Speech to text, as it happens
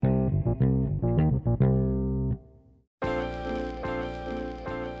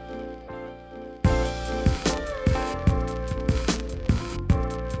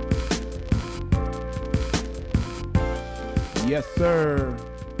Yes, sir.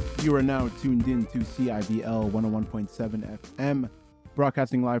 You are now tuned in to CIVL 101.7 FM,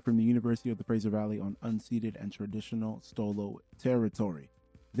 broadcasting live from the University of the Fraser Valley on unceded and traditional Stolo territory.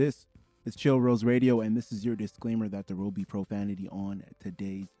 This is Chill Rose Radio, and this is your disclaimer that there will be profanity on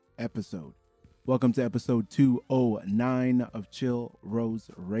today's episode. Welcome to episode 209 of Chill Rose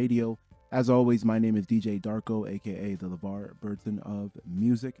Radio. As always, my name is DJ Darko, aka the LeVar Burton of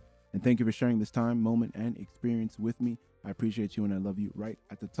music, and thank you for sharing this time, moment, and experience with me. I appreciate you and I love you right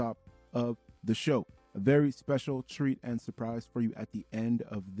at the top of the show. A very special treat and surprise for you at the end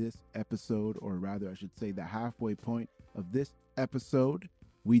of this episode, or rather I should say the halfway point of this episode.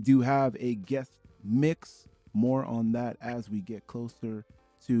 We do have a guest mix. More on that as we get closer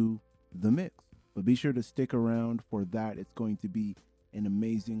to the mix. But be sure to stick around for that. It's going to be an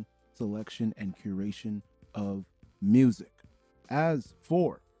amazing selection and curation of music. As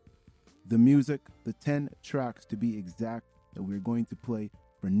for the music, the 10 tracks to be exact that we're going to play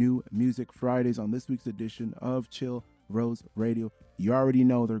for New Music Fridays on this week's edition of Chill Rose Radio, you already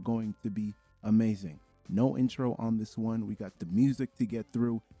know they're going to be amazing. No intro on this one. We got the music to get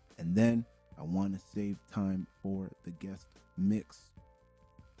through, and then I want to save time for the guest mix.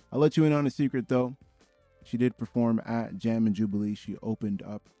 I'll let you in on a secret though. She did perform at Jam and Jubilee. She opened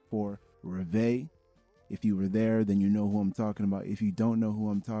up for Reveille. If you were there, then you know who I'm talking about. If you don't know who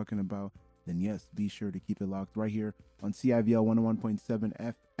I'm talking about, then yes, be sure to keep it locked right here on CIVL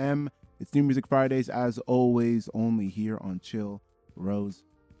 101.7 FM. It's New Music Fridays, as always, only here on Chill Rose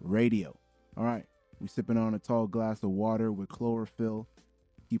Radio. All right, we're sipping on a tall glass of water with chlorophyll.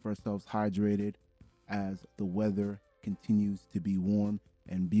 Keep ourselves hydrated as the weather continues to be warm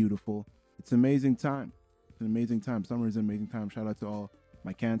and beautiful. It's an amazing time. It's an amazing time. Summer is an amazing time. Shout out to all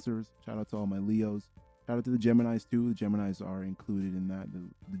my Cancers. Shout out to all my Leos. Shout out to the Geminis too. The Geminis are included in that,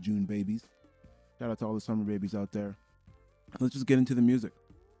 the June babies. Shout out to all the summer babies out there. Let's just get into the music.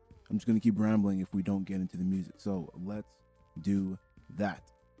 I'm just going to keep rambling if we don't get into the music. So let's do that.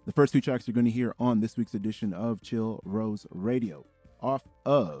 The first two tracks you're going to hear on this week's edition of Chill Rose Radio, off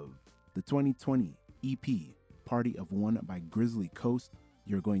of the 2020 EP Party of One by Grizzly Coast,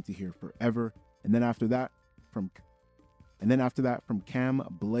 you're going to hear Forever. And then after that, from Cam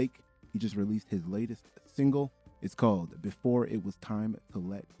Blake, he just released his latest single. It's called Before It Was Time to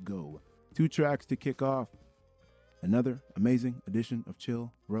Let Go. Two tracks to kick off another amazing edition of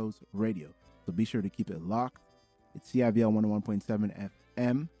Chill Rose Radio. So be sure to keep it locked. It's CIVL 101.7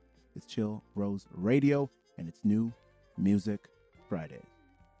 FM. It's Chill Rose Radio, and it's New Music Friday.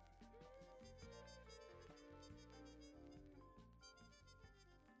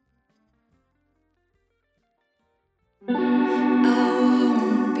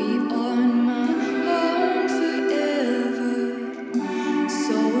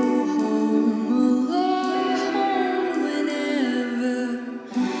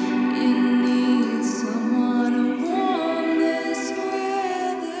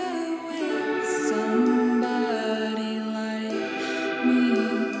 Me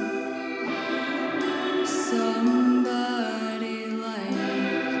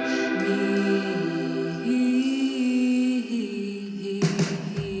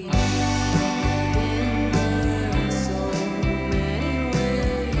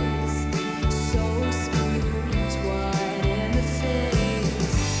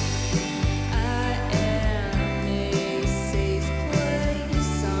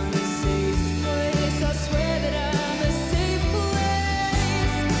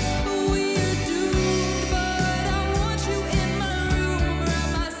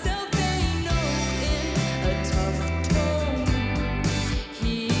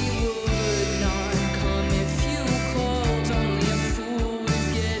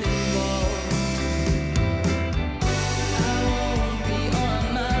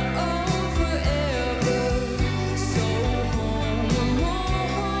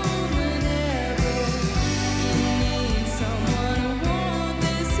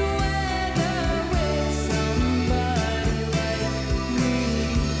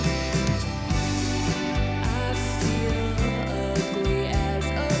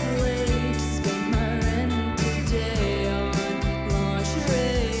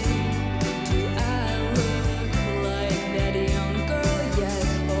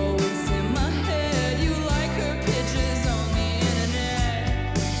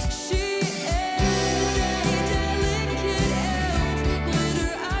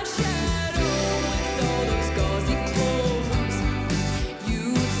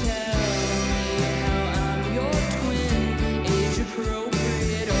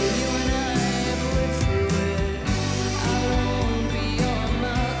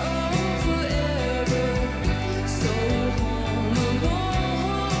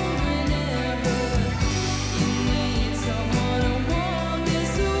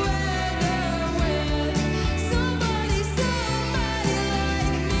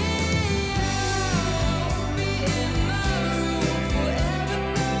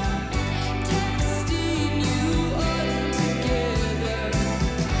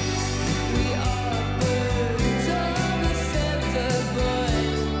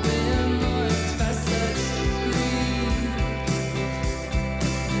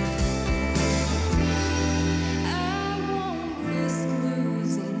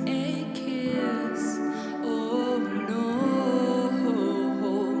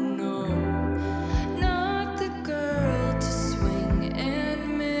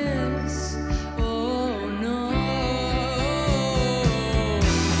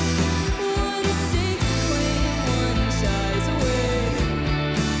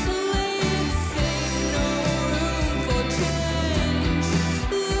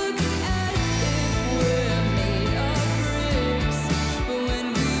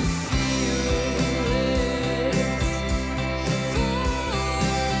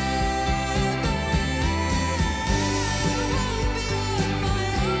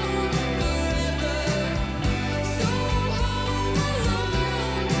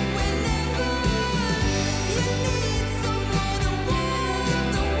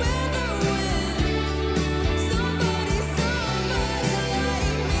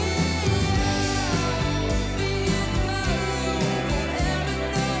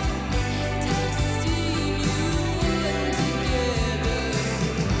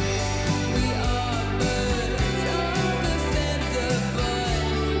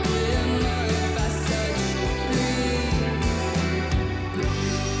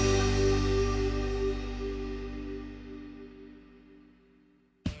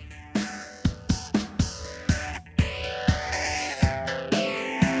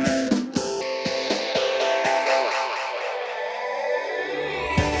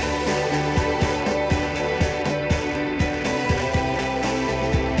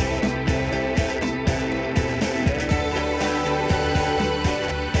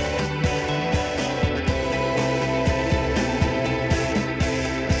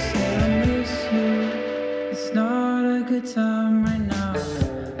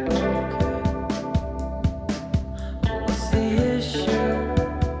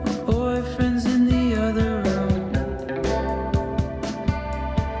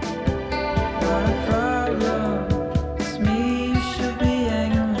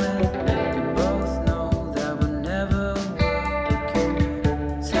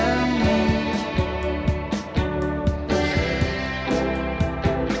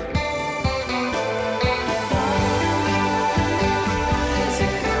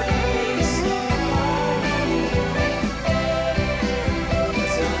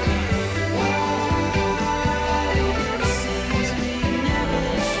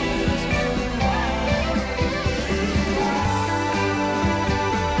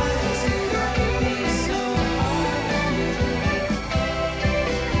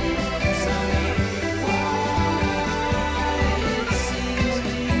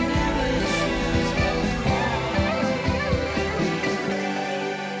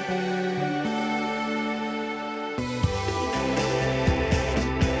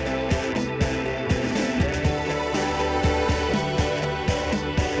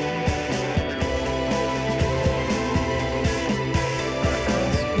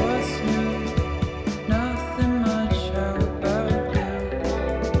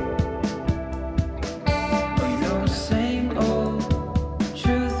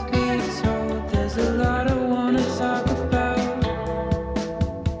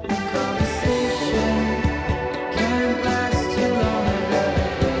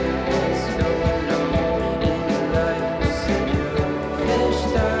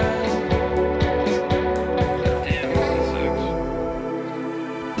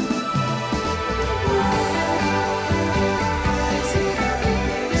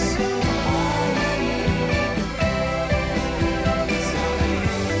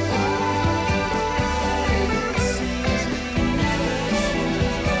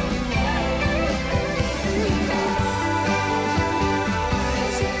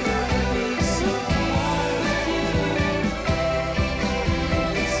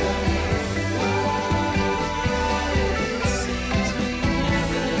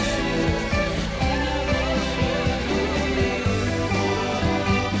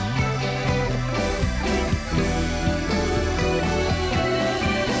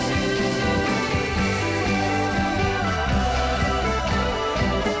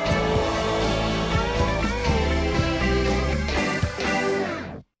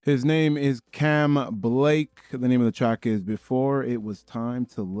His name is Cam Blake. The name of the track is Before It Was Time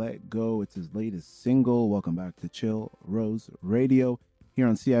to Let Go. It's his latest single. Welcome back to Chill Rose Radio here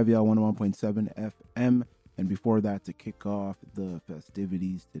on CIVL 101.7 FM. And before that, to kick off the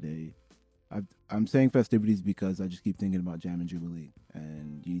festivities today, I'm saying festivities because I just keep thinking about Jam and Jubilee,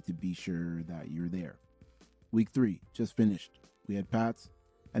 and you need to be sure that you're there. Week 3 just finished. We had Pats,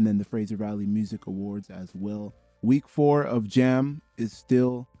 and then the Fraser Valley Music Awards as well. Week 4 of Jam is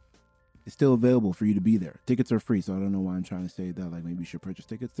still available for you to be there. Tickets are free, so I don't know why I'm trying to say that. Like, maybe you should purchase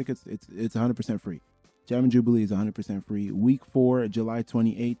tickets. It's 100% free. Jam and Jubilee is 100% free. Week 4, July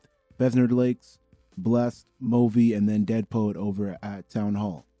 28th, Besnard Lakes, Blessed, Movi, and then Dead Poet over at Town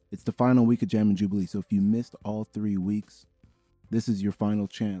Hall. It's the final week of Jam and Jubilee, so if you missed all 3 weeks, this is your final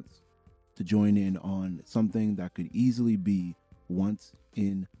chance to join in on something that could easily be once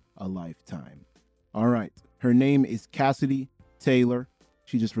in a lifetime. All right. Her name is Cassidy Taylor.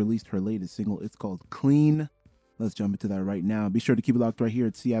 She just released her latest single. It's called Clean. Let's jump into that right now. Be sure to keep it locked right here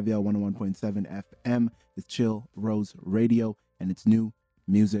at CIVL 101.7 FM. It's Chill Rose Radio, and it's New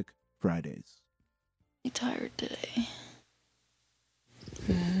Music Fridays. I'm tired today.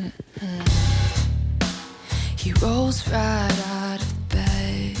 He rolls right out of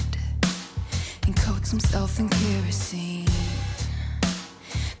bed and coats himself in kerosene.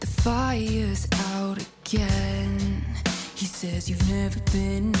 The fire's out again. He says you've never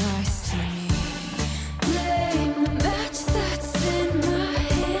been nice to me. Blame the match that's in my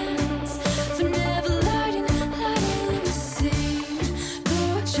hands for never lighting the scene.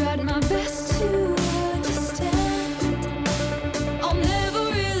 Though I tried my best to understand, I'll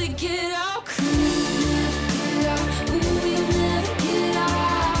never really get out clean. Get out, ooh, you'll never get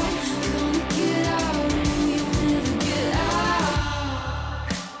out. Gonna get out, ooh, you'll never get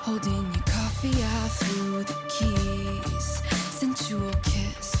out. Holding your coffee, I threw the keys. Sensual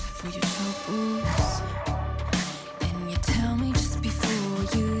kiss for your troubles. And you tell me just before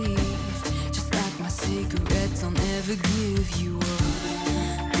you leave, just like my cigarettes, I'll never give you up.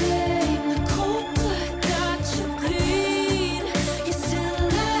 Blame the cold blood got you clean. You still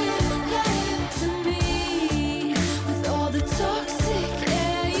lie to me with all the toxic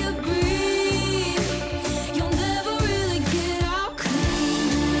air you breathe. You'll never really get out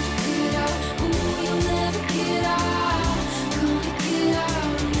clean. Get out, ooh, you'll never get out. Gonna get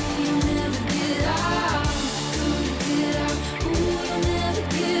out, ooh, you'll never get out. Gonna get out, ooh, you'll never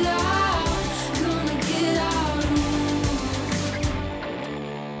get out. Gonna get out, ooh.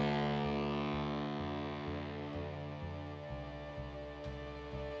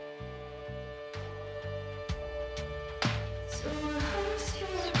 So how's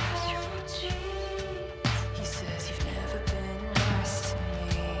your dreams? He says you've never been nice to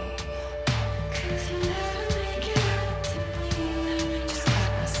me. 'Cause you never make it up to me. Just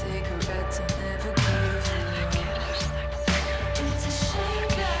like my cigarettes, I'll never give you up. It's a shame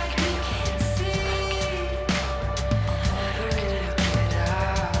that we can't see. I'll never really get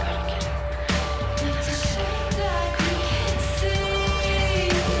out. It's a shame that we can't see.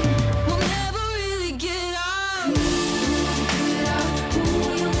 We'll never really get out. Get out,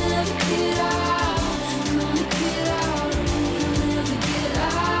 ooh, you'll never get out. Gonna get out, ooh, you'll never get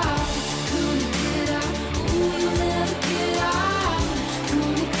out. Gonna get out, ooh, you'll never get out.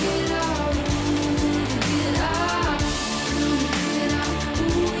 Gonna get out, ooh, you'll never get out. Gonna get out,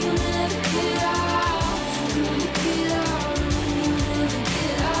 ooh, you'll never get out. Gonna get out, ooh, you'll never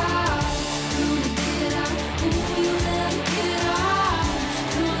get out. Gonna get out, ooh, you'll never get out.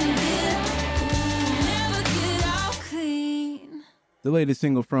 Gonna get out, ooh, never get out clean. The latest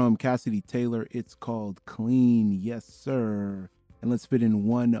single from Cassidy Taylor, it's called Clean. Yes, sir. And let's fit in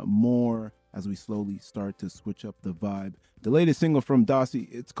one more as we slowly start to switch up the vibe. The latest single from Dossie,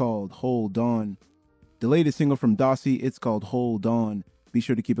 it's called Hold On. The latest single from Dossie, it's called Hold On. Be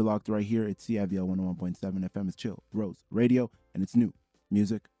sure to keep it locked right here at CIVL 101.7 FM. It's Chill Rose Radio, and it's New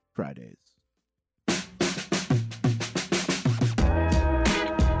Music Fridays.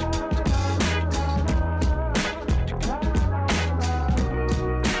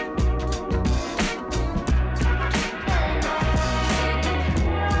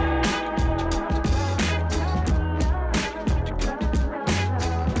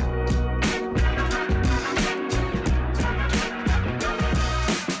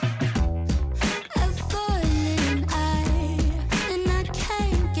 I've fallen, and I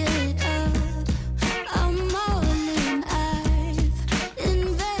can't get up.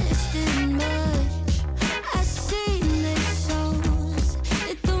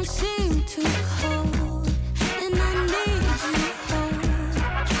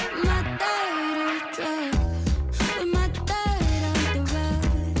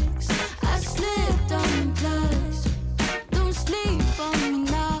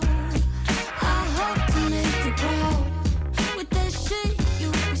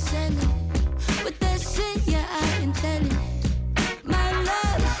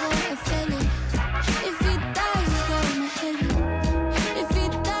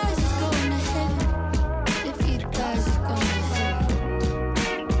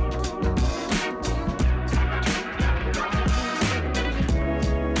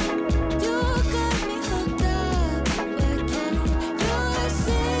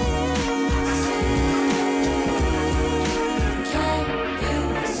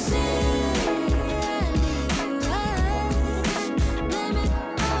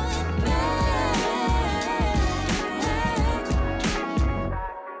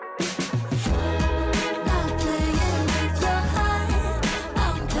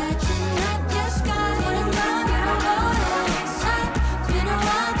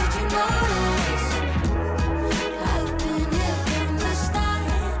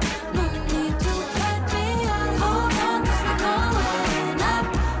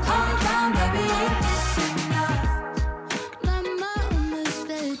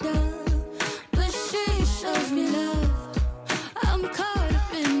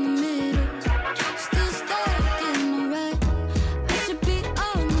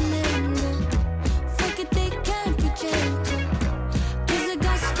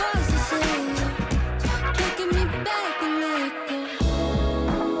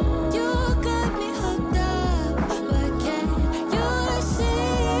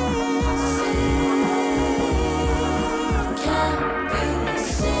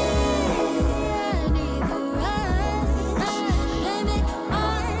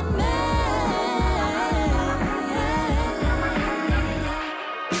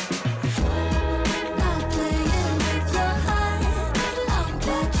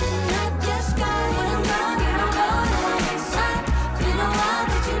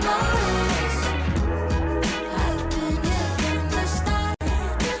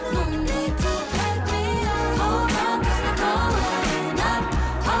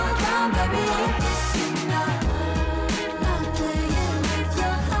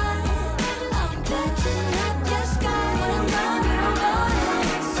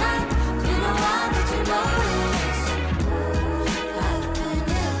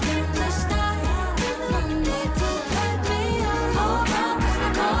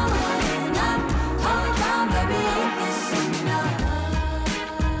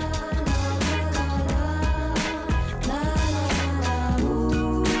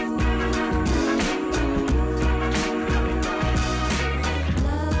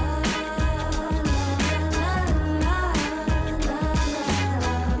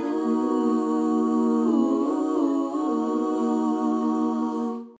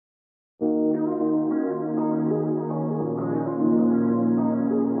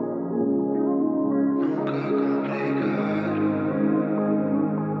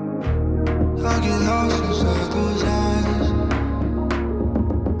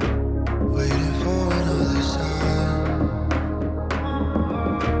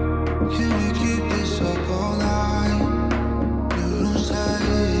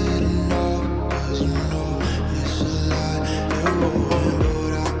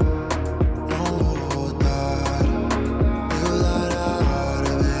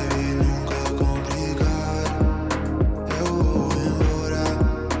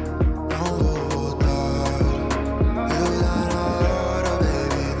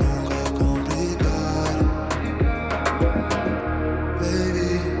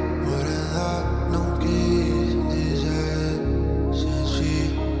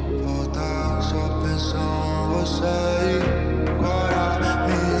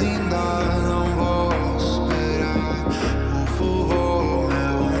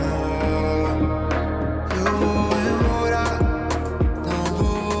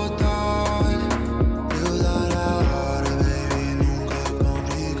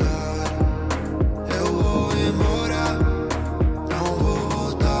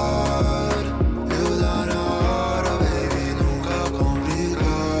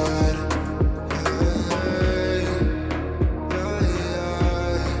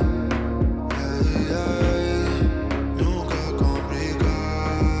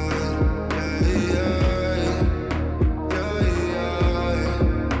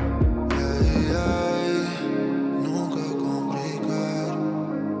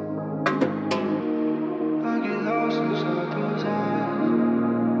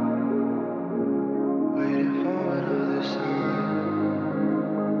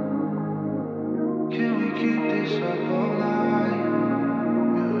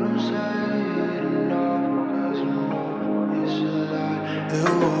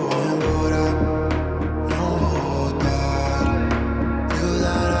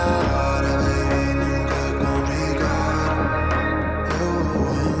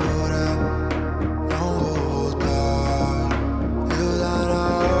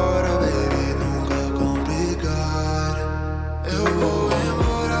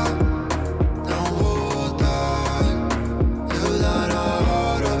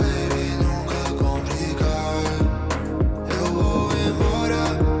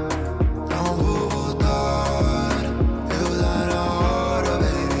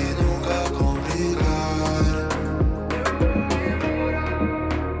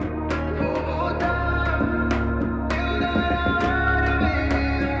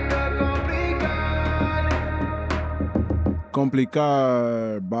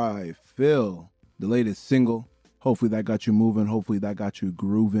 Complicar by Phil, the latest single. Hopefully that got you moving. Hopefully that got you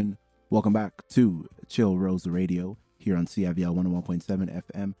grooving. Welcome back to Chill Rose Radio here on CIVL 101.7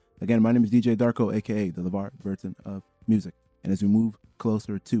 FM. Again, my name is DJ Darko, aka the LeVar Burton of music. And as we move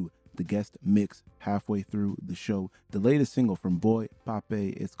closer to the guest mix halfway through the show, the latest single from Boy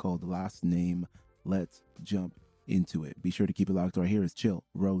Pape is called Last Name. Let's jump into it. Be sure to keep it locked right here. It's Chill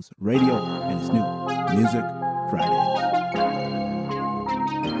Rose Radio and it's new Music Friday.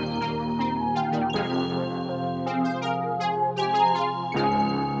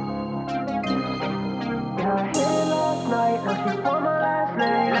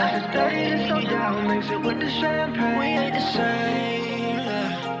 With the champagne, we ain't the same.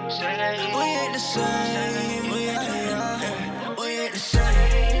 We ain't the same. We ain't the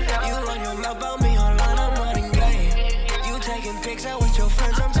same. You run your mouth about me online, I'm running game. You taking pics out with your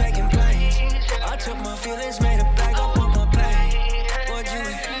friends, I'm taking planes. I took my feelings, made a bag up on my pain.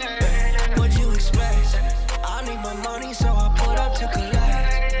 What'd you expect? I need my money, so I put up to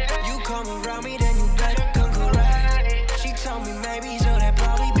collect. You come around me, then you better come correct. She told me maybe, so that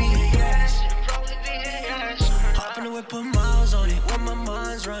probably be a yes. Put miles on it when my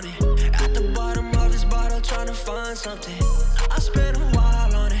mind's running. At the bottom of this bottle trying to find something. I spent a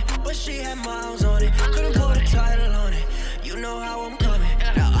while on it, but she had miles on it. Couldn't put a title on it. You know how I'm coming.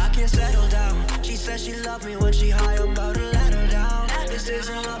 Now I can't settle down. She said she loved me when she high, I'm about to let her down. This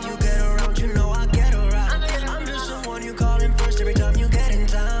isn't love, you get around, you know I get around. I'm just the one you calling first every time you get in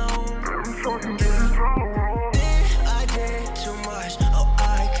town. I did too much, oh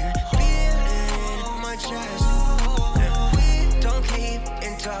I can feel it on my chest.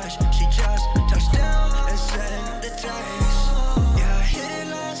 Touch. She just touched down and sent the text. Yeah, I hit it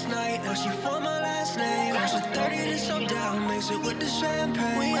last night, now she want my last name. Now she's 30 to so down, mix it with the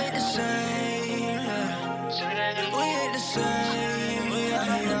champagne. We ain't the same. We ain't the same. We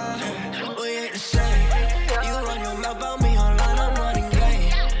ain't the same. You run your mouth about me online, I'm running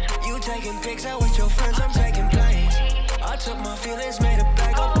game. You taking pics out with your friends, I'm taking planes. I took my feelings, made a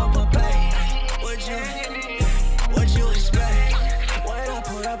bag up on my pain. What'd you expect?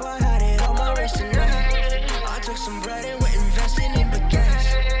 Put up, I had it on my wrist tonight. I took some bread and went investing in baguettes.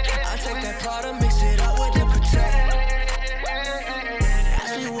 I take that Prada, mix it up with the Protect.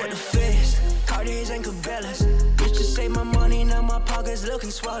 Ask me what the fit is, Cartiers and Cabela's. Used to save my money, now my pockets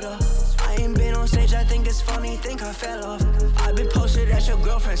looking swelled up. I ain't been on stage, I think it's funny, think I fell off. I've been posted at your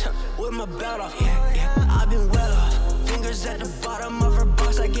girlfriend's with my belt off. Yeah, I've been well off. Fingers at the bottom of her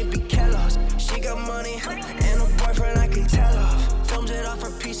box, I get big Kellogg's. She got money and a boyfriend I can tell off. Filmed it off her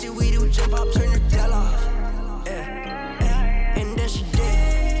PC, we do jump up, turn the tail off. Yeah. And then she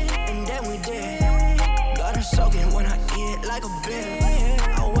did, and then we did. Got her soaking when I eat it like a beer.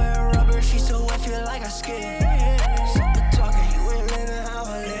 I wear a rubber, she so wet, feel like I skid. Stop the talking, you ain't living how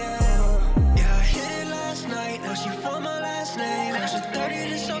I live. Yeah, I hit it last night, now she want my last name. Now she's 30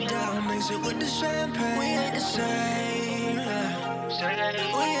 to so down, mix it with the champagne. We ain't the same.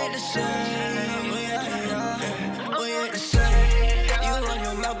 We ain't the same. We ain't the same. You run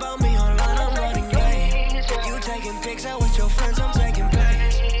your mouth about me online, I'm running game. You taking pics out with your friends, I'm taking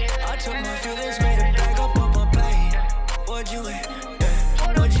planes. I took my feelings, made a bag up on my pain. What'd you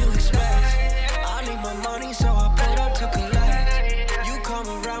expect? I need my money, so I put up to collect. You come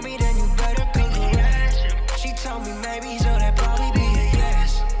around me, then you better come correct. She told me maybe, so that probably be a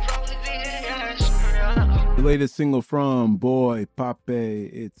yes. The latest single from Boy Pape,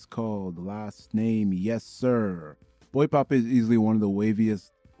 it's called Last Name, Yes Sir. Boy Pape is easily one of the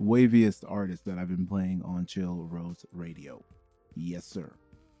waviest artists that I've been playing on Chill Rose Radio. Yes, sir.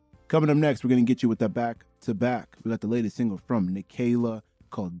 Coming up next, we're going to get you with that back to back. We got the latest single from Nikayla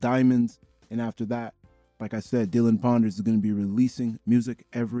called Diamonds. And after that, like I said, Dylan Ponders is going to be releasing music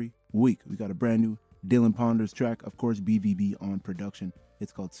every week. We got a brand new Dylan Ponders track, of course, BVB on production.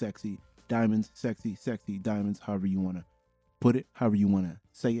 It's called Sexy Diamonds, Sexy Diamonds, however you want to put it, however you want to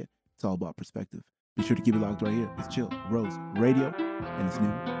say it. It's all about perspective. Be sure to keep it locked right here. It's Chill Rose Radio, and it's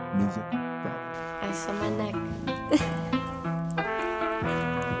new Music Friday. Ice on my neck.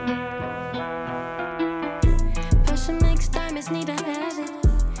 Passion makes diamonds, need to have it.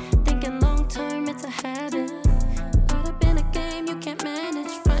 Thinking long term, it's a habit. Caught up in a game you can't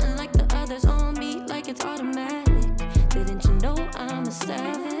manage. Frontin' like the others on me, like it's automatic. Didn't you know I'm a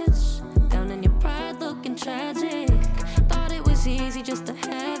savage? Down in your pride, looking tragic. Thought it was easy just to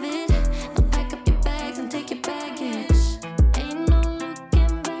have it. And take your baggage. Ain't no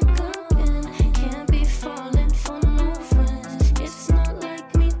looking back again. Can't be falling for no friends. It's not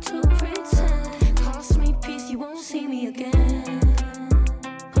like me to pretend. Cost me peace, you won't see me again.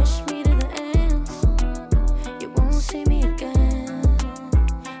 Push me to the end. You won't see me again.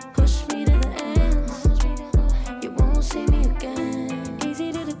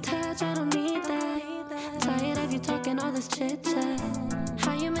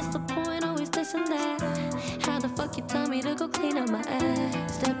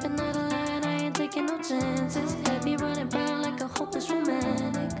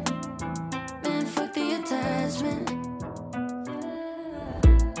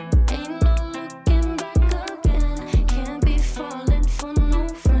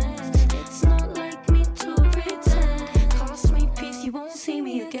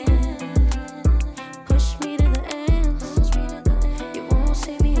 me again. Push me to the end. You won't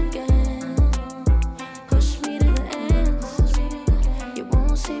see me again. Push me to the end. You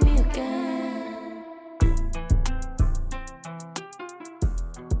won't see me again.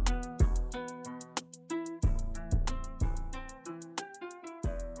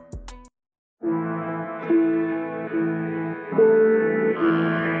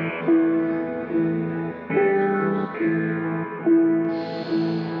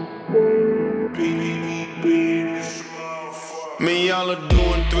 Me and y'all are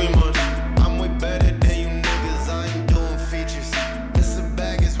doing 3 months. I'm way better than you niggas. I ain't doing features. This a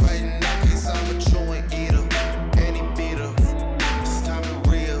bag is right in that case. I'm a chewing eater. Any beater. It's time to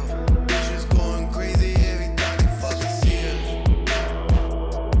real. Bitches going crazy every time they fucking see us.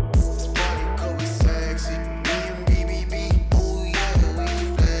 This party go be sexy. Me and BBB. Oh yeah, we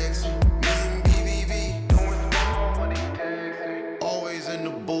flexing. Me and BBB. Doing small money taxi. Always in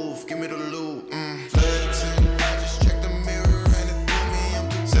the booth. Give me the loot. Flexing. I just checked the mirror.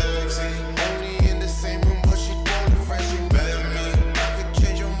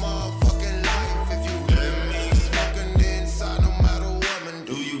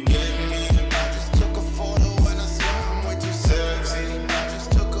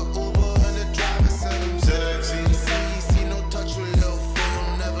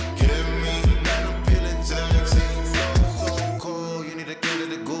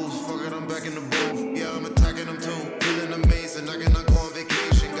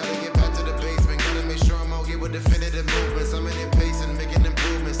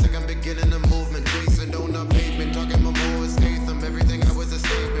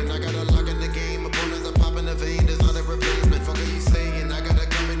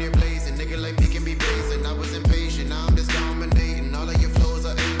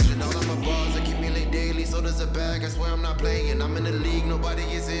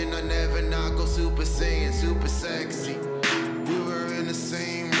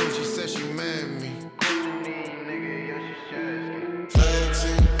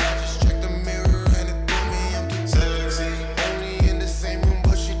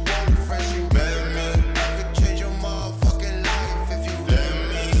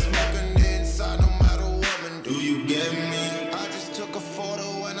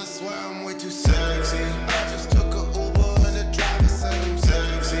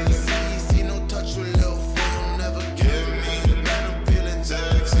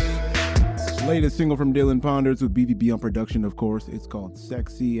 Latest single from Dylan Ponders with BVB on production, of course. It's called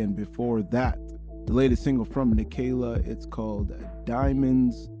Sexy. And before that, the latest single from Nikayla. It's called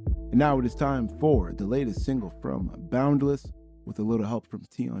Diamonds. And now it is time for the latest single from Boundless with a little help from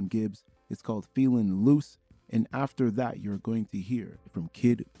Tion Gibbs. It's called Feelin' Loose. And after that, you're going to hear from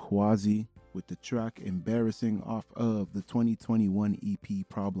Kid Quasi with the track Embarrassing off of the 2021 EP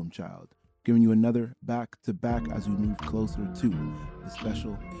Problem Child. Giving you another back-to-back as we move closer to the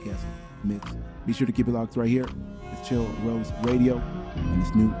special guest mix. Be sure to keep it locked right here. It's Chill Rose Radio and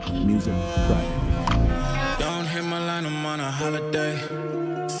it's New Music Friday. Don't hit my line, I'm on a holiday.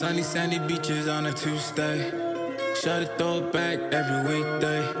 Sunny, sandy beaches on a Tuesday. Shut it, throw it back every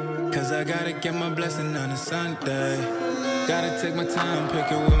weekday. Cause I gotta get my blessing on a Sunday. Gotta take my time,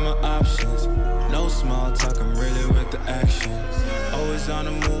 pick it with my options. No small talk, I'm really with the action. Always on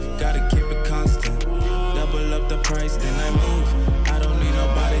the move, gotta keep it constant. Double up the price, then I move. I don't need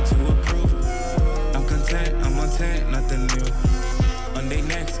nobody to approve. I'm content, I'm on 10, nothing new. On they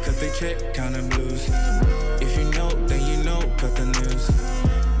necks, cause they check, counting blues. If you know, then you know, cut the news.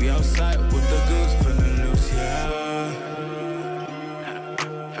 We outside with the goose, feeling loose, yeah.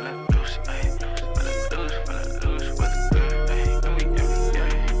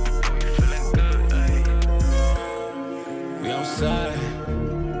 We outside,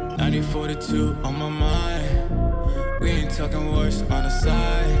 9042 on my mind. We ain't talking worse on the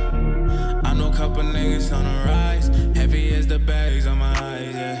side. I know a couple niggas on the rise. Heavy as the bags on my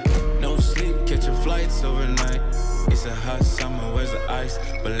eyes, yeah. No sleep, catching flights overnight. It's a hot summer, where's the ice?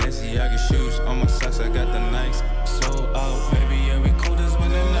 Balenciaga shoes on my socks, I got the Nikes. So out, baby, yeah, we cold as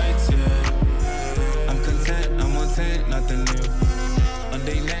winter nights, yeah. I'm content, I'm on 10, nothing new. On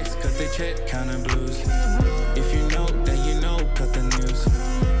they next, cut they check, counting blues. If you know, then you know, cut the news.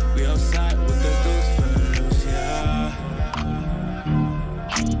 We outside with the goose, feeling loose, yeah.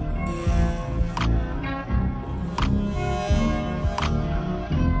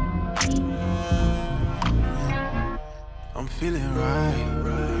 I'm feeling right.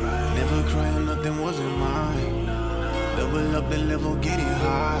 Never crying, nothing wasn't mine. Double up the level, getting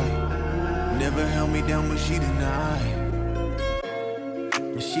high. Never held me down, but she denied.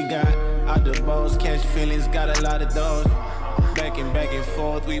 She got out the balls, catch feelings, got a lot of those. back and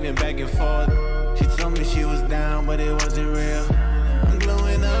forth, we been back and forth. She told me she was down, but it wasn't real. I'm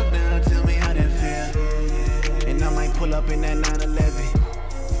glowing up now, tell me how that feel. And I might pull up in that 911.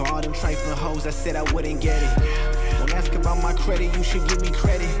 For all them trifling hoes that said I wouldn't get it. Don't ask about my credit, you should give me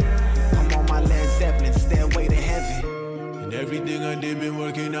credit. I'm on my Led Zeppelin, stairway to heaven. And everything I did been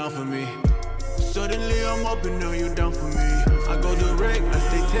working out for me. Suddenly I'm up and now you down for me. I go direct, I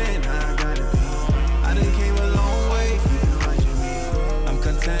stay 10, I gotta be. I done came a long way, I'm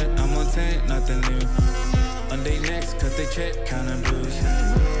content, I'm on 10, nothing new. On they next, cut they check, counting blues.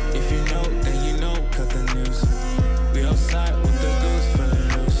 If you know, then you know, cut the news. We outside with the goose,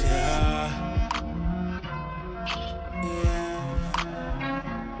 feeling loose, yeah.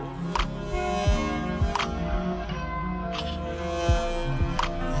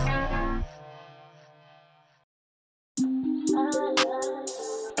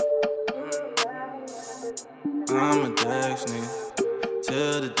 I'm a Dax nigga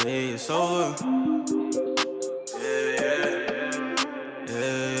till the day it's over.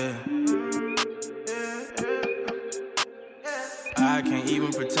 I can't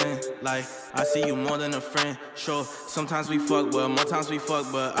even pretend like I see you more than a friend. Sure, sometimes we fuck, but more times we fuck,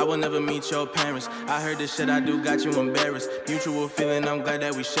 but I will never meet your parents. I heard the shit I do got you embarrassed. Mutual feeling, I'm glad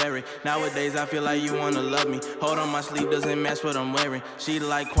that we share it. Nowadays I feel like you wanna love me. Hold on, my sleeve doesn't match what I'm wearing. She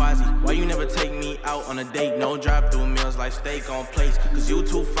like Quasi, why you never take me out on a date? No drive-through meals like steak on plates. Cause you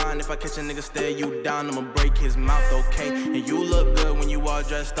too fine, if I catch a nigga stare you down, I'ma break his mouth, okay? And you look good when you all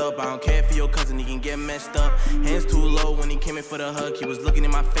dressed up. I don't care for your cousin, he can get messed up. Hands too low when he came in for the hug. He was looking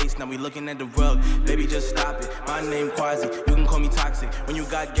in my face, now we looking at the rug. Baby, just stop it. My name Quasi, you can call me toxic. When you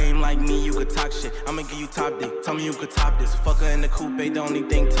got game like me, you could talk shit. I'ma give you top dick, tell me you could top this. Fuck her in the coupe, the only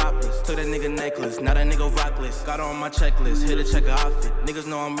thing topless. Took that nigga necklace, now that nigga rockless. Got her on my checklist, hit a checker outfit. Niggas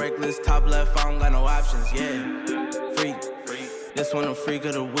know I'm reckless, top left, I don't got no options, yeah. Freak, this one a freak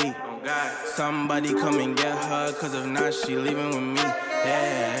of the week. Somebody come and get her, cause if not, she leaving with me.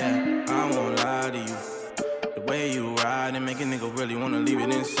 Yeah, I won't lie to you. The way you ride and make a nigga really wanna leave it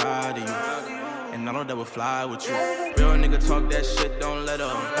inside of you. And I know that would fly with you. Real nigga talk that shit, don't let her.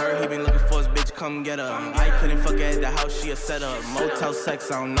 Heard he been looking for his bitch, come get her. I couldn't fuck her at the house, she a setup. Motel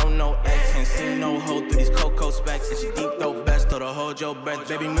sex, I don't know no ex. Ain't seen no hoe through these cocoa specs. And she deep throat best, told her hold your breath.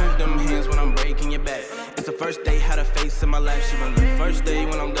 Baby, move them hands when I'm breaking your back. It's the first day, had a face in my lap. She went the first day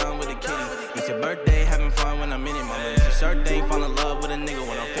when I'm done with the kitty. It's your birthday, having fun when I'm in it, mama. It's your shirt day, fall in love with a nigga.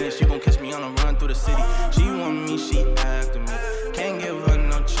 When I'm finished, you gon' catch me on a run through the city. She want me, she after me. Can't give her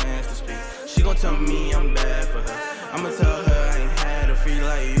no chance to speak. She gon' tell me I'm bad for her. I'ma tell her I ain't had a freak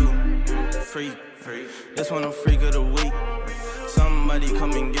like you. Freak. This one a freak of the week. Somebody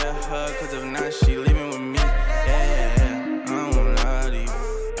come and get her, cause if not, she leaving with me. Yeah, I won't lie to you.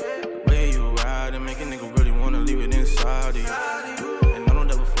 The way you ride and make a nigga really wanna leave it inside of you. And I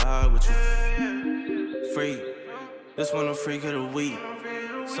don't ever fly with you. Freak. This one a freak of the week.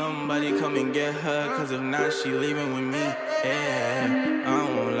 Somebody come and get her, cause if not, she leaving with me. Yeah, I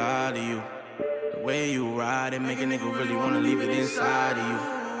won't lie to you. The way you ride and make a nigga really wanna leave it inside of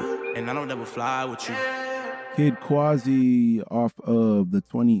you. And I don't ever fly with you. Kid Quasi off of the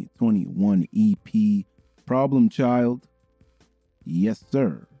 2021 EP Problem Child. Yes,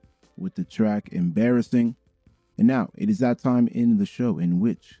 sir. With the track Embarrassing. And now it is that time in the show in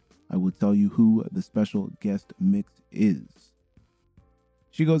which I will tell you who the special guest mix is.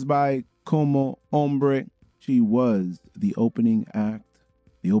 She goes by Como Hombre. She was the opening act,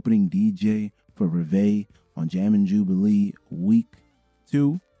 the opening DJ for Reveille on Jammin' Jubilee Week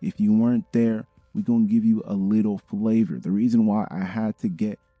 2. If you weren't there, we're going to give you a little flavor. The reason why I had to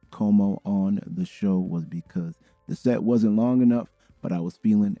get Como on the show was because the set wasn't long enough, but I was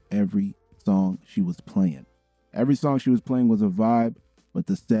feeling every song she was playing. Every song she was playing was a vibe, but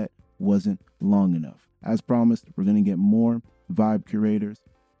the set wasn't long enough. As promised, we're going to get more vibe curators.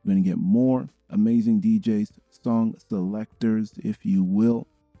 We're going to get more amazing DJs, song selectors, if you will,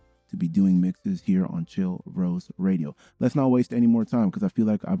 to be doing mixes here on Chill Rose Radio. Let's not waste any more time because I feel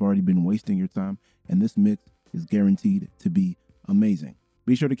like I've already been wasting your time, and this mix is guaranteed to be amazing.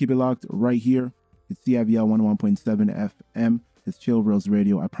 Be sure to keep it locked right here. It's CIVL 101.7 FM. It's Chill Rose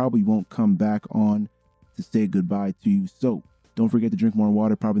Radio. I probably won't come back on to say goodbye to you, so don't forget to drink more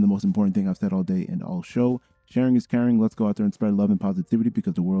water. Probably the most important thing I've said all day and all show. Sharing is caring. Let's go out there and spread love and positivity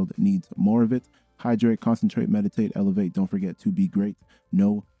because the world needs more of it. Hydrate, concentrate, meditate, elevate. Don't forget to be great.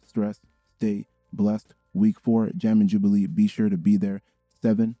 No stress. Stay blessed. Week 4, Jammin' Jubilee. Be sure to be there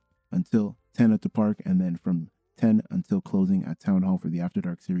 7 until 10 at the park, and then from 10 until closing at Town Hall for the After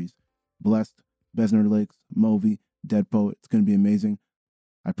Dark series. Blessed, Besner Lakes, Movi, Dead Poet. It's going to be amazing.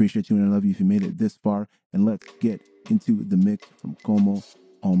 I appreciate you and I love you if you made it this far. And let's get into the mix from Como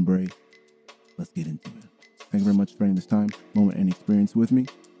Hombre. Let's get into it. Thank you very much for spending this time, moment, and experience with me.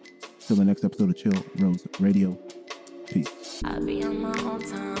 Till the next episode of Chill Rose Radio. Peace. I be on my own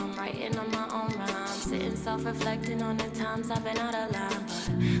time, writing on my own rhymes, sitting self-reflecting on the times I've been out of line.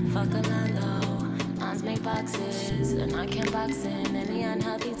 But fuck a Lando, lines make boxes, and I can't box in any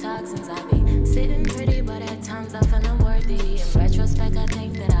unhealthy toxins. I be sitting pretty, but at times I feel unworthy. In retrospect, I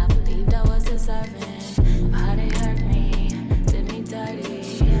think that I believed I was deserving of how they hurt me, did me dirty.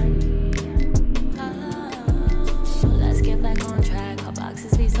 Let's get back on track. Our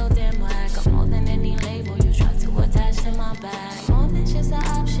boxes be so damn whack. I'm more than any label you try to attach to my back. More than just an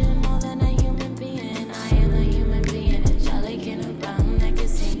option, more than a human being. I am a human being, and jolly can around that can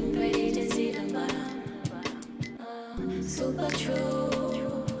seem pretty deceiving, but I'm super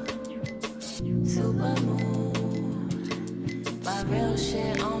true, super moved by real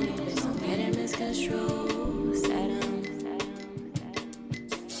shit only. Please don't get it misconstrued. Said I'm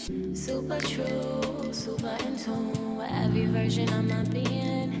super true, super in tune with every version of my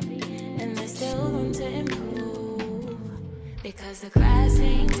being, and there's still room to improve, because the grass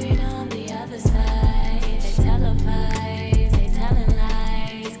ain't green on the other side. They televise, they telling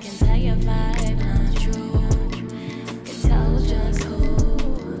lies, can tell your vibe not true, can tell just who,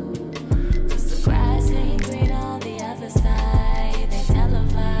 cause the grass ain't green on the other side. They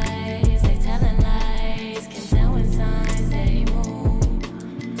televise, they telling lies, can tell when signs they move,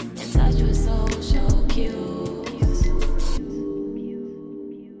 in touch with social cues.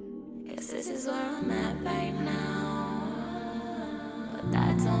 Guess this is where I'm at right now, but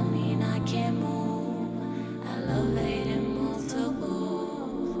that don't mean I can't move. Elevated multiple.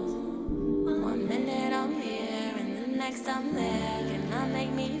 One minute I'm here and the next I'm there. Cannot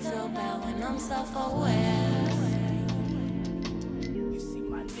make me feel bad when I'm self-aware.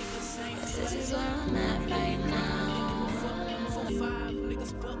 Guess this is where I'm at right now.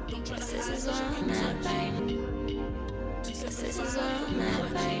 Guess this is where I'm at right now. Guess this is where I'm at right now. Guess this is where I'm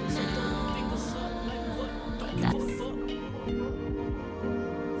at right now.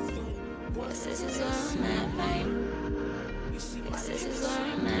 Guess this is where I'm at right now. Guess this is where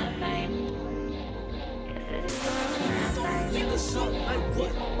I'm at right now. Niggas up like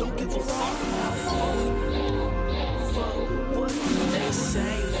what? Don't give a fuck. Fuck what they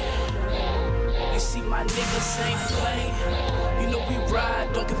say. You see my niggas ain't play. You know we ride,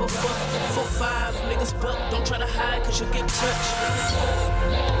 don't give a fuck. 4-5, niggas buck, don't try to hide cause you get touched.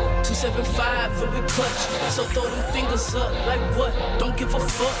 275 and we clutch, so throw them fingers up like what? Don't give a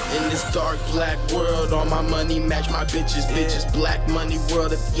fuck. In this dark black world, all my money match my bitches. Bitches, black money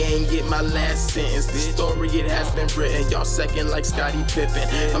world, if you ain't get my last sentence. The story, it has been written, y'all second like Scottie Pippen.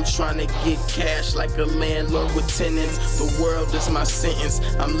 I'm trying to get cash like a landlord with tenants. The world is my sentence,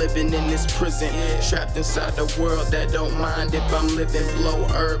 I'm living in this prison. Trapped inside the world that don't mind if I'm living. Blow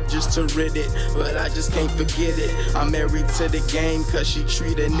herb just to rid it, but I just can't forget it. I'm married to the game cause she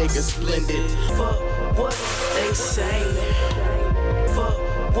treat a nigga splendid. Fuck what they say. Fuck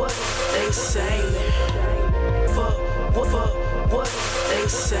what they say. Fuck what they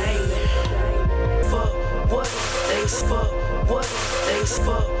say. Fuck what they fuck what they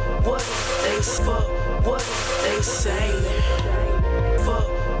fuck what they fuck what they say. Fuck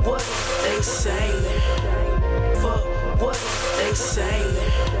what they say. Fuck what they say.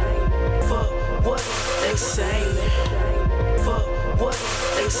 Fuck what they say. Fuck what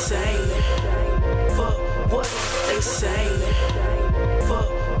they say. Fuck what they say. Fuck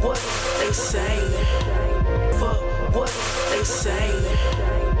what they say. Fuck what they say.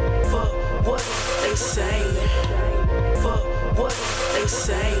 Fuck what they say. Fuck what they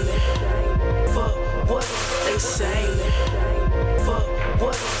say. Fuck what they say. Fuck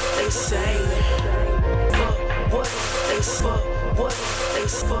what they say. Fuck what they fuck what they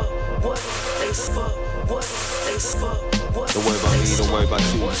fuck what they fuck what they fuck. Don't worry about me, don't worry about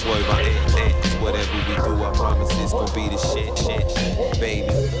you, just worry about it. Cause whatever we do, I promise it's gon' be the shit. Baby,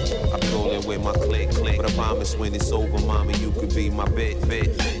 I be rolling with my click. But I promise when it's over, mama, you could be my bitch.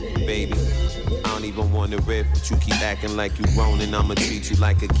 Baby, I don't even wanna riff, but you keep acting like you grown and I'ma treat you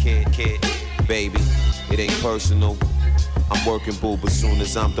like a kid. Baby, it ain't personal. I'm working, boo, but soon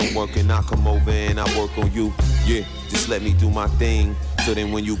as I'm done working, I come over and I work on you. Yeah, just let me do my thing, so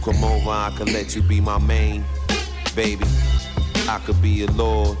then when you come over, I can let you be my main. Baby, I could be your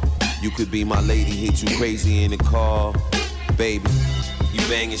lord, you could be my lady, hit you crazy in the car. Baby, you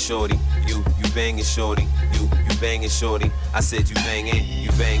banging shorty, you banging shorty, you banging, shorty. I said you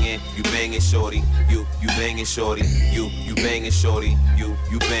banging, shorty. You banging, shorty. You banging, shorty.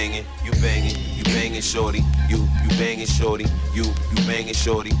 You banging, shorty. You banging, shorty. You banging,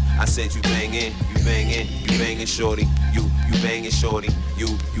 shorty. I said you banging, shorty. You banging, shorty. You banging, shorty. You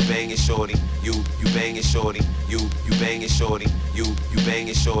banging, shorty. You banging, shorty. You banging, shorty. You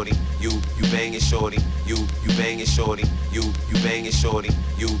banging, shorty. You banging, shorty. You banging, shorty.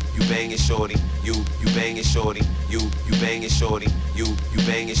 You banging, shorty. You banging, shorty. You banging, shorty. You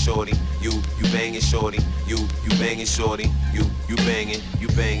banging, shorty. You banging, shorty. You banging, shorty. You banging, you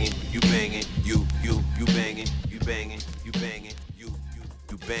banging, you banging, you banging, you banging, you banging,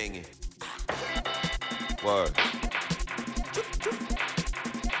 you banging. Word.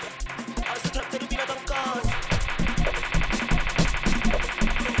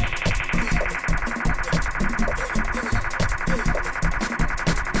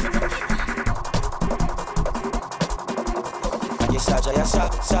 Jaya sa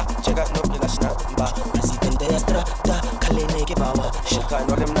check no pilas na ba presidente ya strata kale nege bawa shaka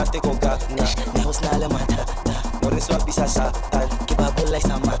no rem nate ko ga na ne hos na la mata no reswa bisa sa tal ke babulai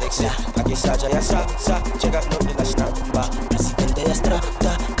sama dexa age sa jaya sa check no pilas na ba presidente ya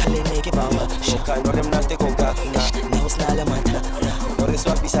strata kale nege bawa shaka no rem nate ko ga na ne hos na la mata no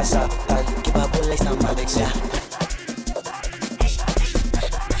reswa bisa sa tal ke babulai sama dexa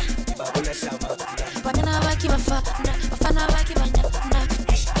babulai sama Banyana waki bafana, bafana waki banyana.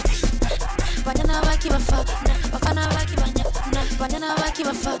 Banyana waki bafana, bafana waki banyana. Banyana waki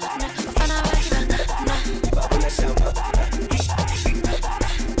bafana, bafana waki banyana. babulai sama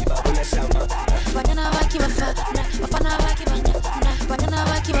babulai sama Banyana waki bafana, bafana waki banyana. Banyana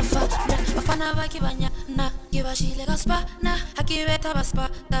waki bafana, bafana waki banyana. Giba shile gaspa na, hakibeta baspa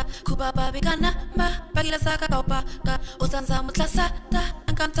da. Kuba babigana ba, bagila saka kaupa ka. Usanza mutlasa da,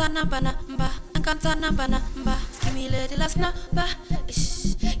 ankanta namba namba. Canta namba namba, skimile de las namba.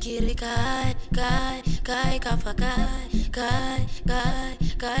 Kiri kai kafa kai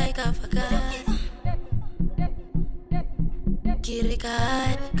kafa kai. Kiri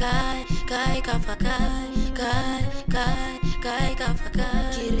kai kafa kai kafa kai.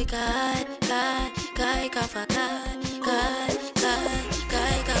 Kiri kai kafa kai kafa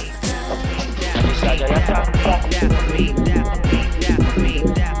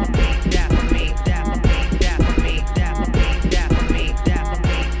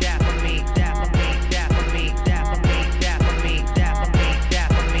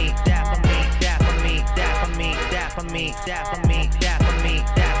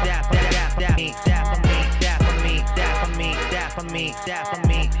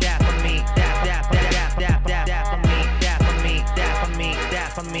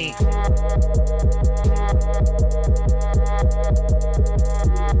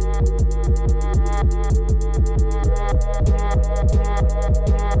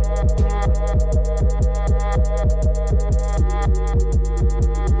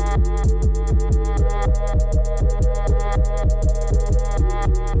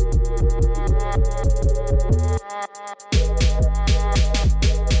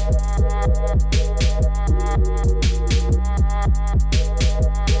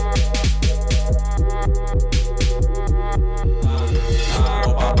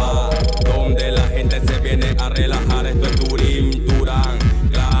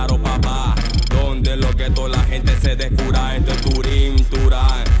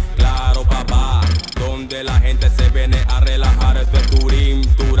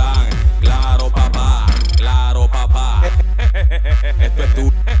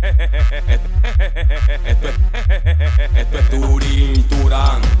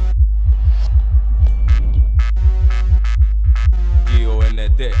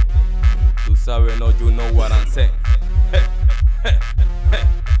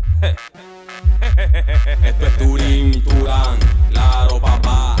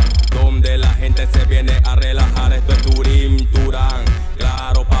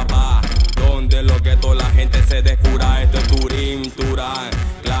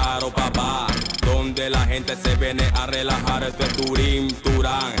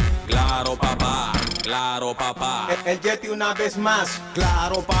Más,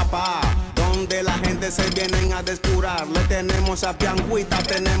 claro papá, donde la gente se vienen a descurar. Le tenemos a Pianguita,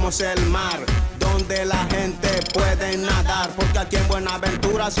 tenemos el mar. donde la gente puede nadar. Porque aquí en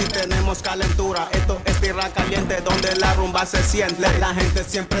Buenaventura sí tenemos calentura. Esto es tierra caliente donde la rumba se siente. La gente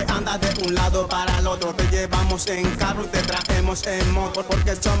siempre anda de un lado para el otro. Te llevamos en carro y te traemos en moto.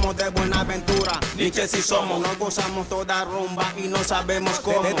 Porque somos de Buenaventura, ni que si somos. Nos gozamos toda rumba y no sabemos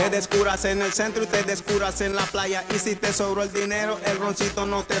cómo. Te descuras en el centro y te descuras en la playa. Y si te sobró el dinero, el roncito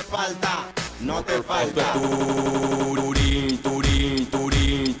no te falta. No te falta. Turín, Turín,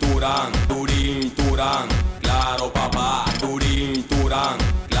 Turín, Turán, Turín, Turán, claro papá, Turín, Turán,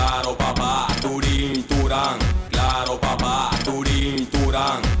 claro papá, Turín, Turán, claro papá, Turín,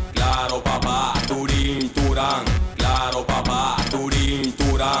 Turán, claro papá, Turín, Turán, claro papá, Turín,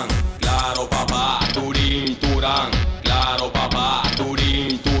 Turán, claro papá, Turín, Turán, claro papá,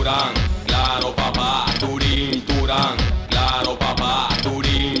 Turín, Turán, claro papá, Turín, Turán, claro papá,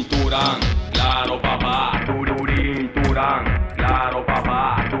 Turín, Turán, claro papá, Turín, Turán, claro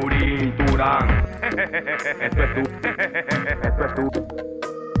papá, Turín, Turán. Esto es tú, esto es tú.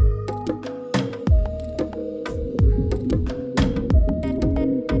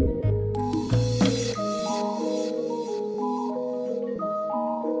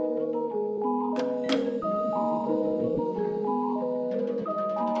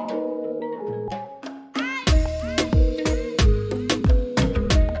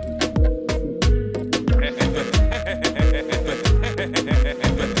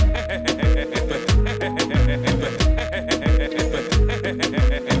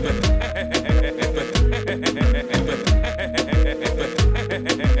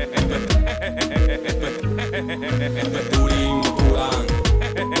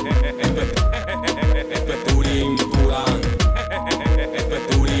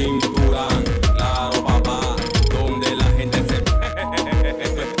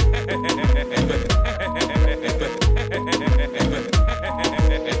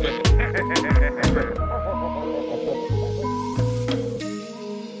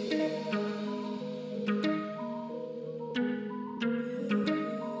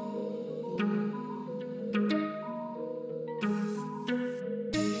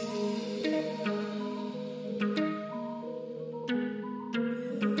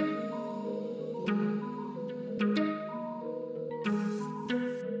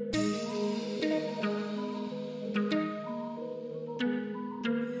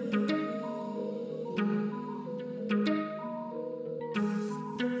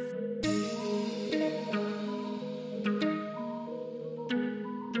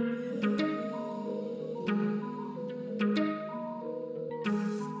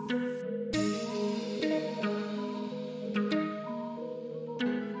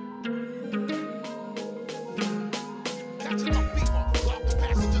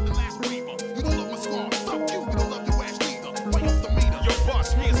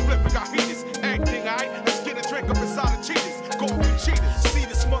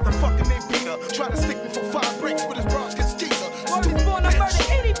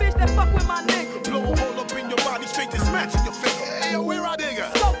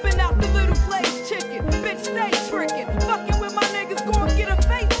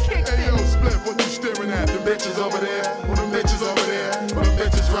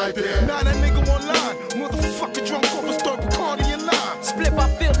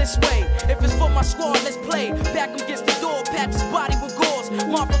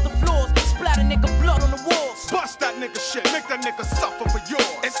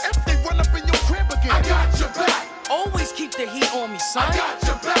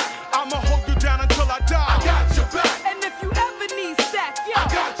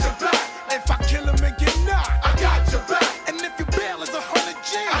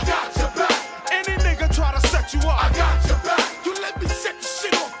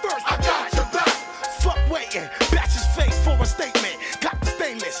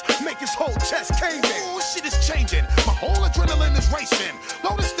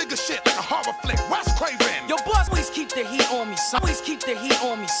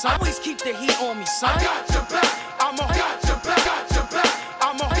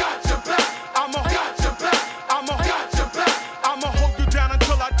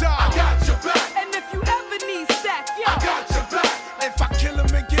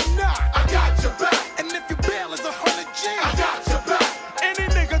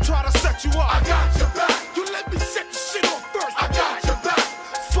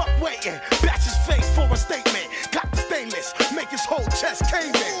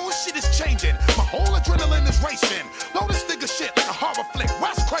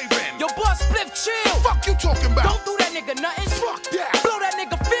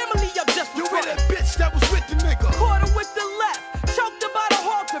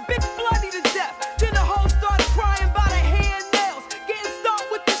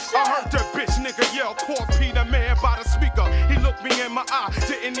 my eye.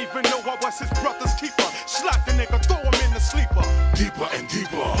 Didn't even know I was his brother's keeper. Slap the nigga, throw him in the sleeper. Deeper and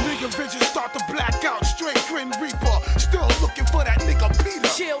deeper. Nigga vision start to black out. Straight Grim Reaper. Still looking for that nigga Peter.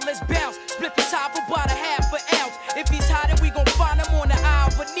 Chill, let's bounce. Split the top about a half an ounce. If he's hot, then we gon' find him on the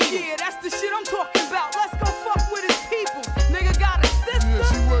aisle of needle. Yeah, that's the shit I'm talking about. Let's go fuck with his people. Nigga got a sister. Yeah,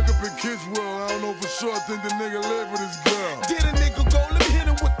 she work up in Kidswell. I don't know for sure. I think the nigga live with his girl. Did a nigga go? Let me hit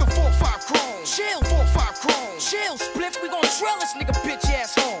him with the 4-5 chrome. Chill, 4-5 chrome. Chill, Spliff, we gon' trail this nigga bitch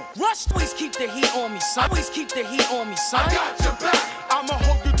ass home. Rush, always keep the heat on me, son. Always keep the heat on me, son. I got your back. I'ma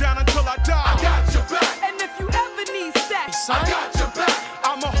hold you down until I die. I got your back. And if you ever need stacks, I got your back.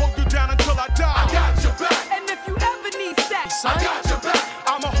 I'ma hold you down until I die. I got your back. And if you ever need stacks, I got your back.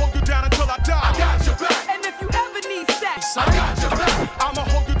 I'ma hold you down until I die. I got your back. And if you ever need stacks, I got your back. I'ma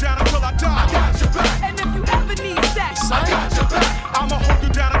hold you down until I die. I got your back. And if you ever need stacks, I got your back. I'ma hold you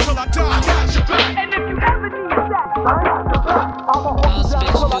down until I die. I got your back. And if you ever need stacks, I got your back. I'ma hold you down until I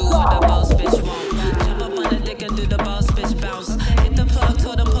die. Do what the boss bitch won't. Jump up on the dick and do the boss bitch bounce. Hit the plug,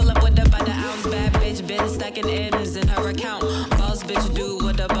 told him pull up with the by the ounce. Bad bitch been stacking M's in her account. Boss bitch do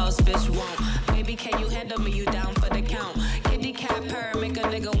what the boss bitch won't. Baby, can you handle me? You down for the count? Kitty cat purr, make a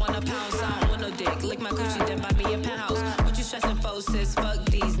nigga wanna pounce. I don't want no dick, lick my coochie, then buy me a penthouse. What you stressing for, sis? Fuck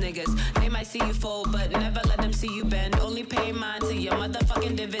these niggas. They might see you fold, but never let them see you bend. Only pay mine to your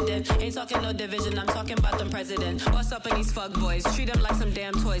motherfucking dividend. Ain't talking no division, I'm talking about them president. What's up in these fuck boys? Treat them like some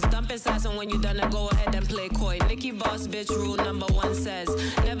damn toys. Dump inside, and when you done, go ahead and play coy. Nicky Boss bitch rule number 1 says,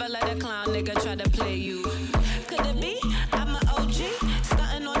 never let a clown nigga try to play you. Could it be? I'm an OG.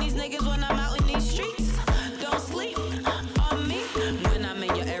 Stunting on these niggas when I'm out in these streets. Don't sleep on me when I'm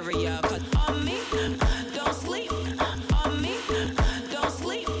in your area. Put on me. Don't sleep on me. Don't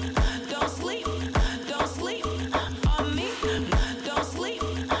sleep. Don't sleep. Don't sleep on me. Don't sleep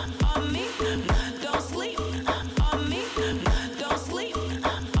on me. Don't sleep on me. Don't sleep on me. Don't sleep on me. Don't sleep on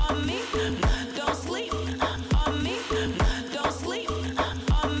me. Don't sleep on me. Don't sleep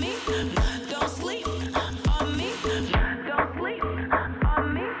on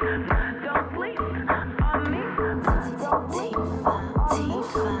me. Don't sleep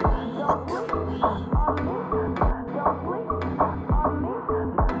on me.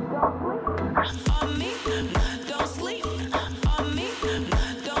 On me, don't sleep on me,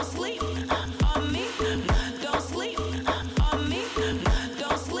 don't sleep on me, don't sleep on me,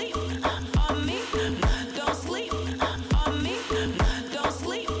 don't sleep on me, don't sleep on me, don't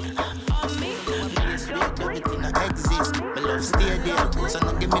sleep on me. Everything that exists, my love stay there. So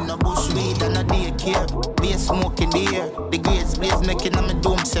no give me no bush weed and no daycare. Be a smoke in the air. The gates blaze making on my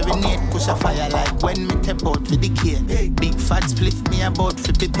dome serenade. Push a fire like when me tap out with the care. Big fat split me about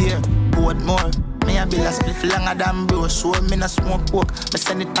to prepare. Board more. Me a bill a split longer than bro. Show me no smoke pork. Me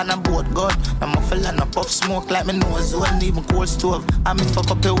send it on a boat god. My muffle and a puff smoke like me nose one. Even cold stove. And me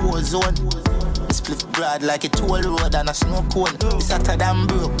fuck up a war zone. Me split broad like a toll road and a snow cone. It's hotter than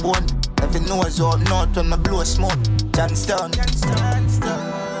broke bone. Every nose up north when me blow smoke. Johnstown.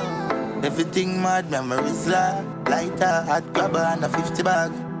 Everything mad, memories lie. Lighter, hot grabber and a 50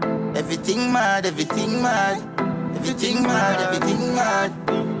 bag. Everything mad, everything mad. Everything mad, everything mad.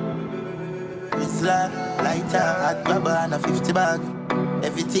 It's like lighter, hot grabber and a 50 bag.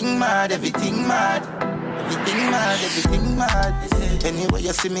 Everything mad, everything mad. Everything mad, everything mad. Anyway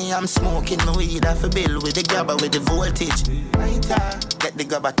you see me, I'm smoking my weed off a bill with the grabber with the voltage. Get the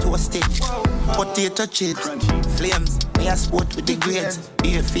grabber toasted. Potato chips, flames. Me a sport with the grades.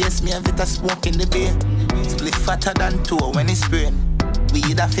 Beer face, me a bit of smoke in the beer. Split fatter than two when it's spraying.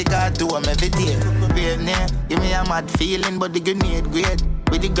 Weed a figure do them every day. Brave name, give me a mad feeling, but the grenade grade.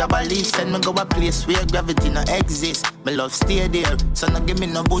 With the grabber leaf, send me go a place where gravity no exist. My love stay there, so no give me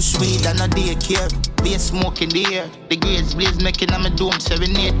no bush weed and no daycare. Be a smoke in the air, the grades blaze making on my dome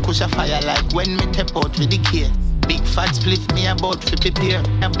serenade. Push a fire like when me tap out with the care. Big fat split me about to prepare.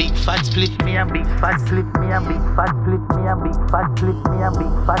 A big fat split me, a big fat split me, a big fat split me, a big fat split me, a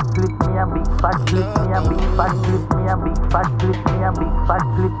big fat split me, a big fat split me, a big fat split me, a big fat split me, a big fat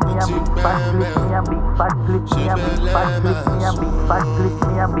split me, a big fat split me, a big fat split me, a big fat split me, a big fat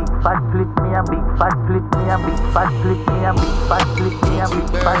split me, a big fat split me, a big fat split me, a big fat split me, a big fat split me, a big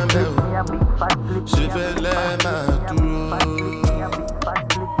fat split me, a big fat split me, a big fat split me.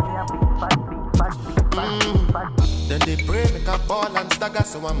 Then they pray make a ball and stagger,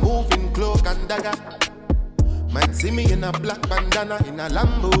 so I'm moving cloak and dagger. Man see me in a black bandana, in a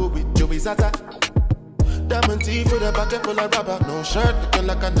Lambo with Joey Zata. Diamond teeth with a bucket full of rubber, no shirt looking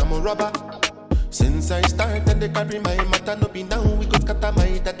like a number rubber. Since I started, they carry my matter, no be now we go scatter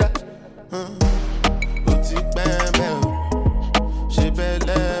my dada. Boutique bam, she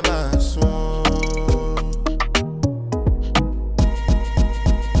belle ma son.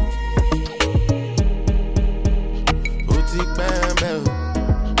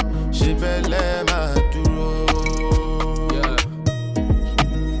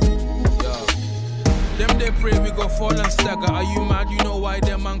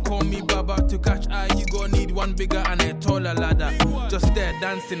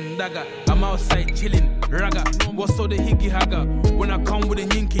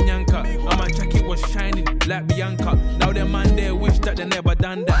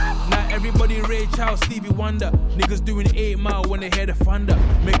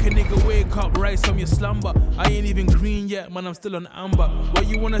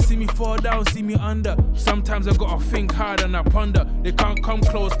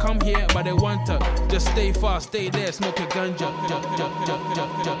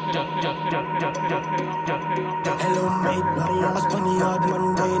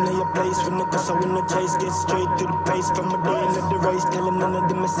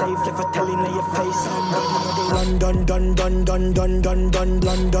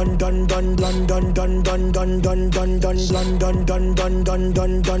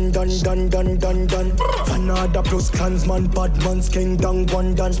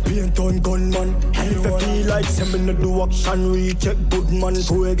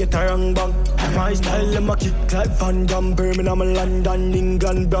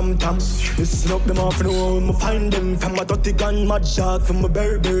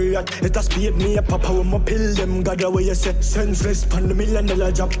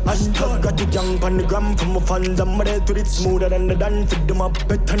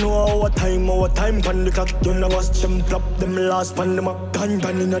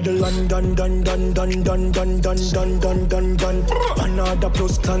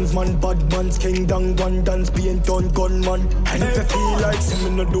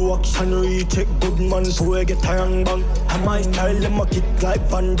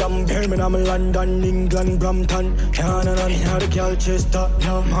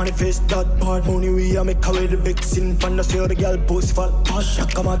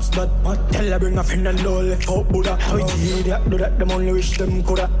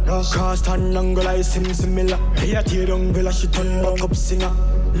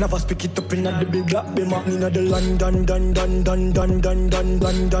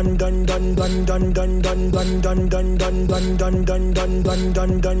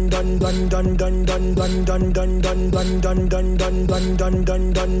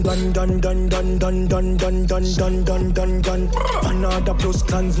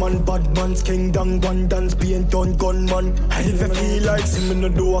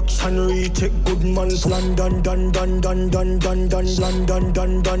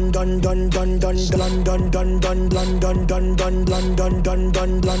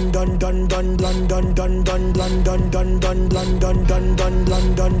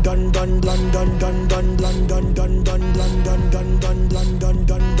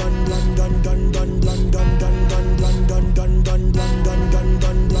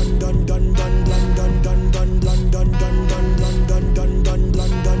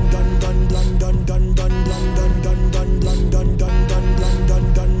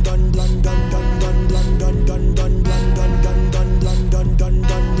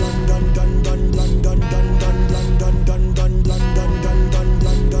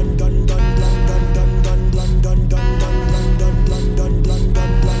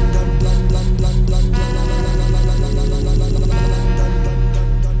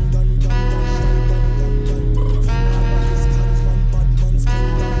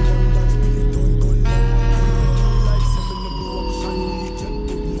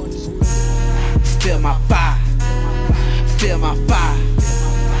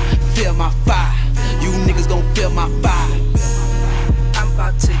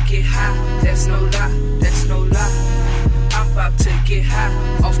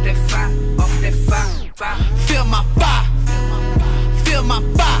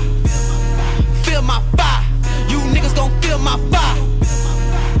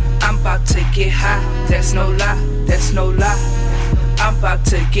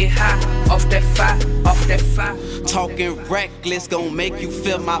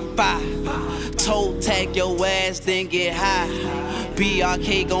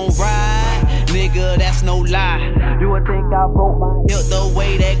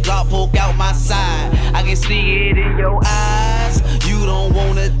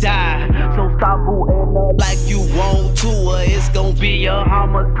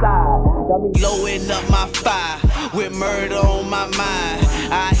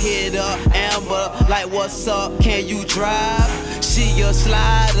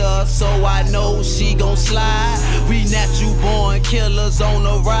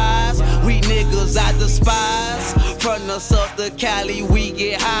 From the south to Cali, we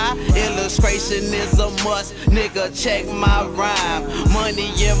get high. Illustration is a must, nigga, check my rhyme. Money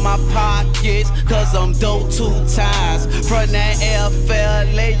in my pockets, cause I'm dope 2 times. From that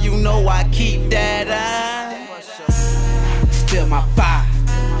FLA, you know I keep that eye. Feel my fire,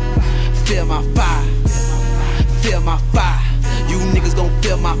 feel my fire, feel my fire. You niggas gon'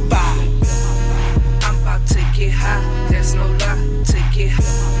 feel my fire. I'm about to get high, there's no lie, to get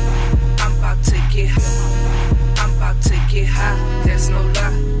high. I'm about to get high, I'm about to get high, there's no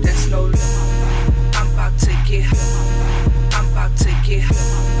lie,